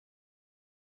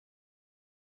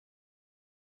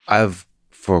I've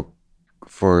for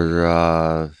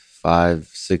 5,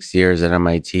 6 years at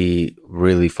MIT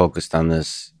really focused on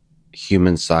this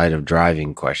human side of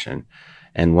driving question,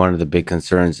 and one of the big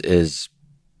concerns is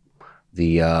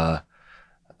the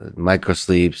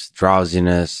microsleeps,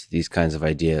 drowsiness, these kinds of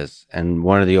ideas. And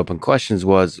one of the open questions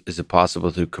was: is it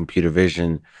possible through computer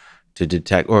vision to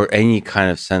detect, or any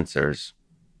kind of sensors?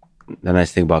 The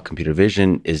nice thing about computer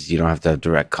vision is you don't have to have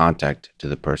direct contact to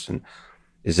the person.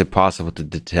 Is it possible to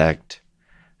detect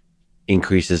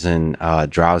increases in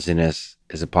drowsiness?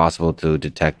 Is it possible to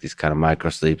detect these kind of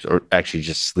microsleeps, or actually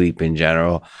just sleep in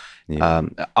general? Yeah.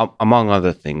 Among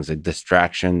other things like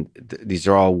distraction. These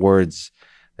are all words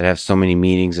that have so many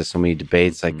meanings and so many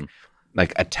debates. Mhm.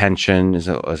 Like attention is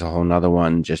a whole nother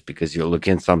one. Just because you're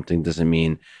looking at something doesn't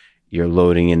mean you're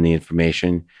loading in the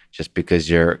information. Just because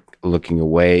you're looking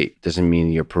away doesn't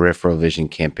mean your peripheral vision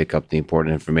can't pick up the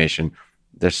important information.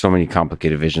 There's so many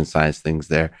complicated vision science things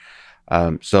there.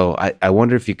 So I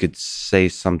wonder if you could say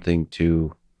something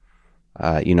to,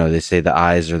 they say the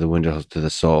eyes are the windows to the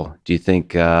soul. Do you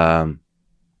think the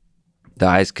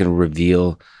eyes can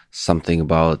reveal something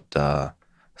about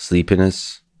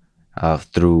sleepiness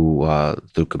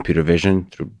through computer vision,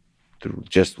 through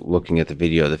just looking at the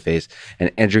video of the face?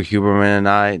 And Andrew Huberman and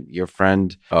I, your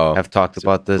friend, Oh, have talked he's a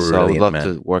about this. So I would brilliant love man.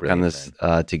 to work on Brilliant this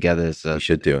man. together. We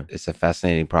should do. It's a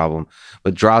fascinating problem,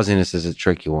 but drowsiness is a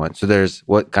tricky one. So there's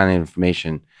what kind of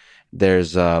information?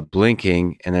 There's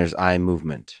blinking and there's eye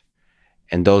movement,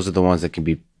 and those are the ones that can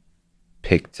be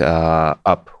picked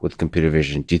up with computer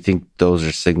vision. Do you think those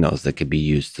are signals that could be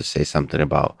used to say something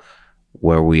about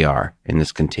where we are in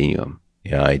this continuum?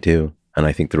 Yeah, I do. And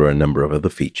I think there are a number of other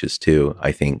features too.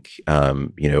 I think,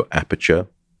 aperture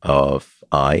of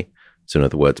eye. So in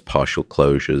other words, partial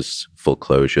closures, full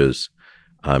closures,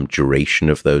 duration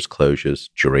of those closures,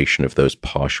 duration of those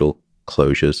partial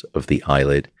closures of the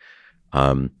eyelid.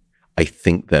 Um, I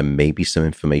think there may be some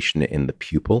information in the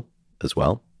pupil as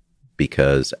well,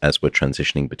 because as we're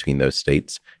transitioning between those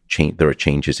states, there are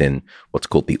changes in what's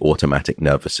called the automatic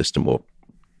nervous system, or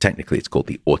technically it's called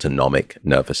the autonomic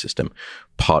nervous system,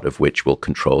 part of which will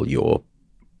control your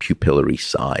pupillary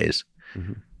size.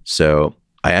 Mm-hmm. So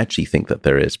I actually think that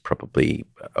there is probably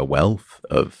a wealth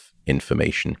of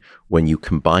information when you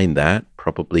combine that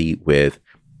probably with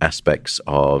aspects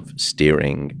of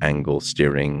steering, angle,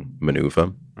 steering, maneuver.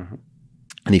 Mm-hmm.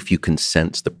 And if you can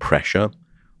sense the pressure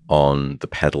on the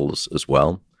pedals as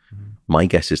well, my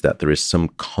guess is that there is some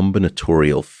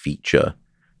combinatorial feature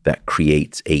that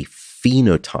creates a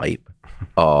phenotype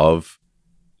of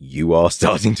you are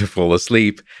starting to fall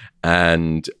asleep,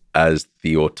 and as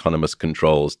the autonomous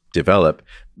controls develop,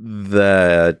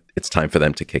 it's time for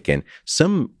them to kick in.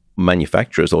 Some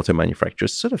manufacturers, auto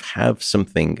manufacturers, sort of have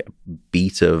something,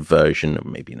 beta version, or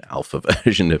maybe an alpha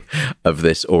version of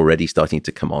this already starting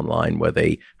to come online, where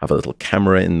they have a little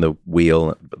camera in the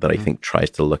wheel that I think tries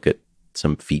to look at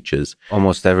some features.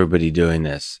 Almost everybody doing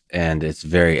this, and it's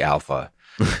very alpha.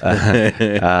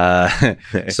 uh,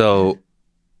 so,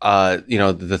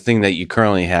 the thing that you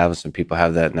currently have, some people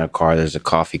have that in their car. There's a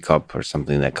coffee cup or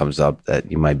something that comes up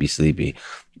that you might be sleepy.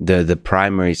 The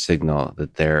primary signal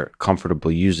that they're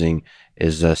comfortable using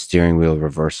is steering wheel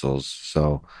reversals.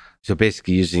 So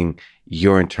basically using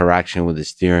your interaction with the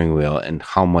steering wheel and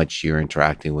how much you're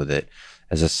interacting with it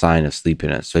as a sign of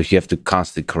sleepiness. So if you have to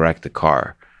constantly correct the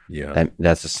car, Yeah.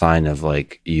 that's a sign of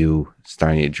like you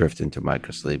starting to drift into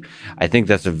microsleep. I think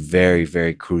that's a very,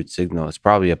 very crude signal. It's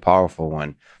probably a powerful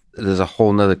one. There's a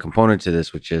whole nother component to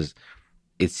this, which is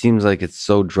it seems like it's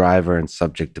so driver and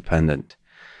subject dependent.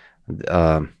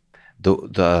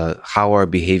 The how our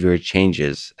behavior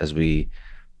changes as we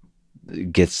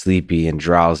get sleepy and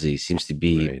drowsy seems to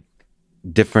be Right.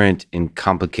 different in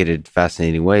complicated,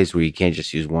 fascinating ways where you can't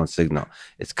just use one signal.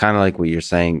 It's kind of like what you're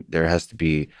saying. There has to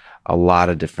be a lot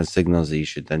of different signals that you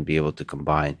should then be able to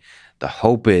combine. The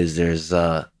hope is there's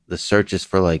the search is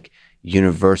for like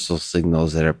universal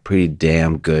signals that are pretty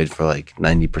damn good for like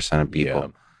 90% of people. Yeah.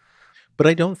 But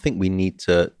I don't think we need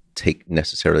to take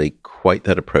necessarily quite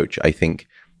that approach. I think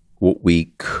what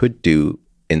we could do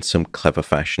in some clever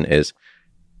fashion is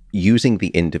using the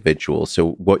individual.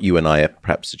 So what you and I are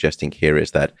perhaps suggesting here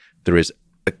is that there is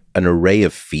an array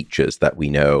of features that we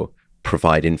know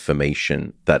provide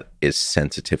information that is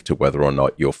sensitive to whether or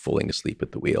not you're falling asleep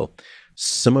at the wheel.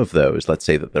 Some of those, let's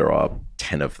say that there are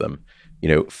 10 of them,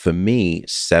 for me,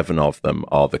 7 of them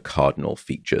are the cardinal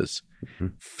features. Mm-hmm.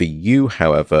 For you,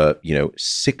 however,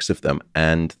 6 of them,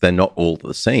 and they're not all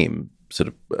the same, sort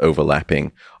of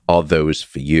overlapping, are those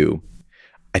for you.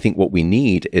 I think what we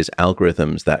need is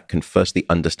algorithms that can firstly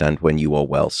understand when you are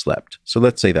well slept. So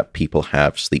let's say that people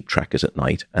have sleep trackers at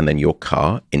night, and then your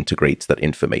car integrates that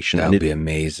information. That would be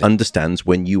amazing. Understands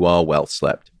when you are well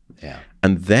slept. Yeah.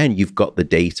 And then you've got the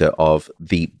data of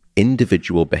the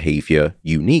individual behavior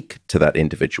unique to that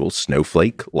individual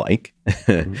snowflake-like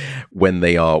when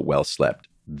they are well slept.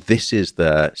 This is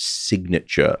the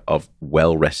signature of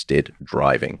well-rested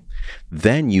driving.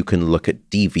 Then you can look at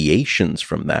deviations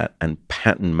from that and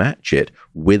pattern match it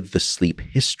with the sleep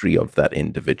history of that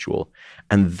individual.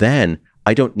 And then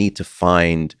I don't need to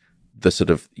find the sort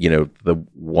of, the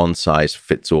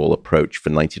one-size-fits-all approach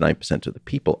for 99% of the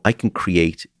people. I can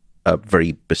create a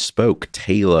very bespoke,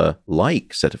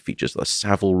 tailor-like set of features, a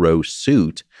Savile Row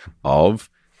suit of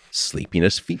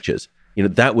sleepiness features.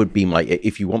 That would be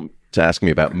if you want to ask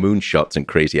me about moonshots and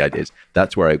crazy ideas,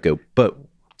 that's where I go. But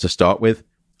to start with,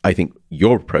 I think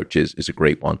your approach is a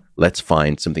great one. Let's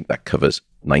find something that covers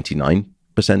 99%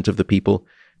 of the people,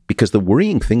 because the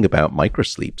worrying thing about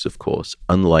microsleeps, of course,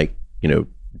 unlike,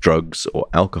 drugs or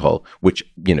alcohol, which,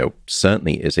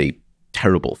 certainly is a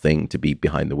terrible thing to be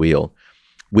behind the wheel.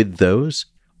 With those,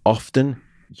 often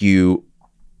you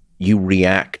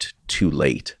react too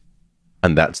late,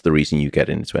 and that's the reason you get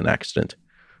into an accident.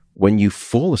 When you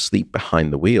fall asleep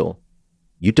behind the wheel,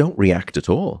 you don't react at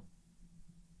all.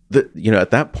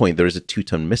 At that point, there is a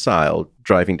 2-ton missile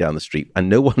driving down the street, and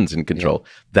no one's in control.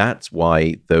 Yeah. That's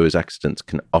why those accidents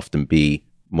can often be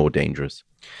more dangerous.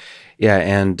 Yeah,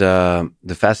 and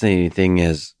the fascinating thing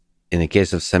is, in the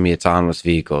case of semi-autonomous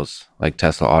vehicles like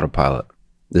Tesla Autopilot,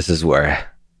 this is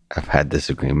where I've had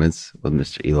disagreements with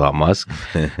Mr. Elon Musk,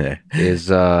 is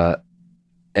the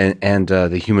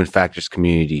human factors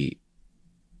community,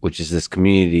 which is this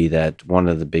community that one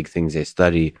of the big things they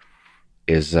study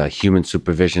is human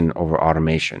supervision over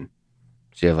automation.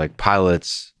 So you have like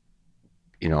pilots,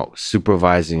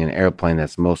 supervising an airplane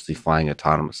that's mostly flying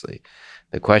autonomously.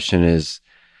 The question is,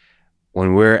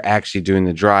 when we're actually doing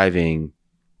the driving,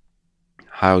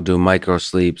 how do micro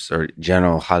sleeps or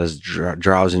general, how does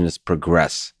drowsiness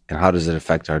progress, and how does it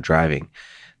affect our driving?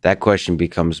 That question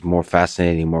becomes more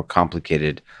fascinating, more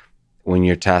complicated when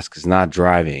your task is not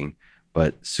driving,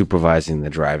 but supervising the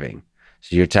driving.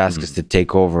 So your task is to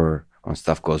take over when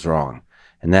stuff goes wrong.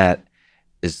 And that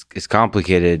is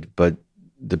complicated, but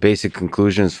the basic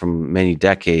conclusions from many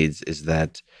decades is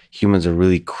that humans are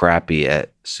really crappy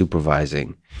at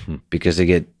supervising because they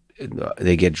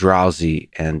get drowsy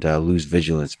and lose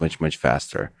vigilance much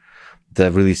faster.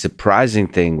 The really surprising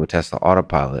thing with Tesla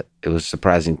Autopilot, it was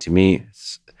surprising to me,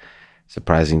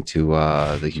 surprising to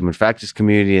the human factors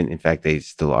community, and in fact they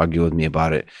still argue with me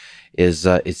about it, is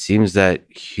it seems that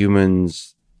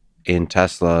humans in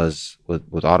Teslas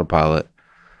with Autopilot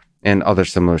and other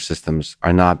similar systems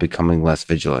are not becoming less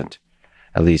vigilant,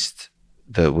 at least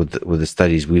with the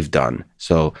studies we've done.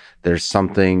 So there's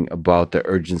something about the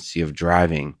urgency of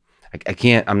driving.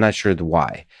 I'm not sure the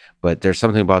why, but there's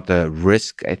something about the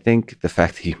risk. I think the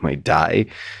fact that you might die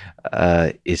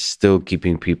is still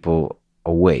keeping people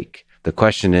awake. The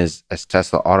question is, as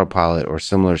Tesla Autopilot or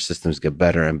similar systems get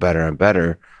better and better and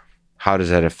better, how does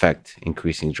that affect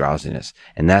increasing drowsiness?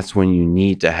 And that's when you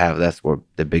need to have, that's where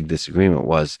the big disagreement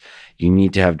was, you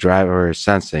need to have driver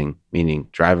sensing, meaning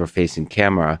driver-facing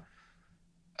camera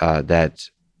that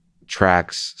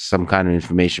tracks some kind of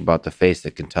information about the face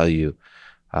that can tell you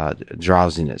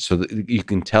drowsiness. So that you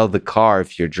can tell the car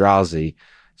if you're drowsy,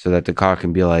 so that the car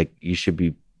can be like, you should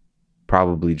be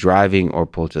probably driving or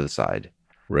pull to the side.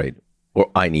 Right. Or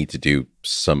I need to do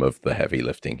some of the heavy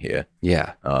lifting here.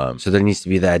 Yeah. So there needs to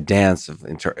be that dance of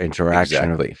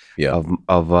interaction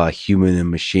of human and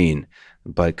machine.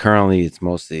 But currently it's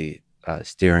mostly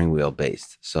steering wheel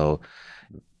based. So,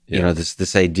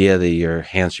 this idea that your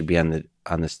hands should be on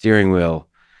the steering wheel,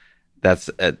 that's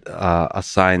a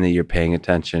sign that you're paying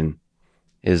attention,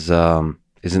 is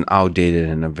an outdated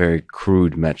and a very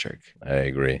crude metric. I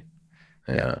agree.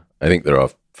 Yeah. I think there are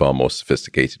far more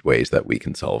sophisticated ways that we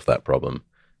can solve that problem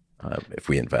if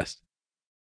we invest.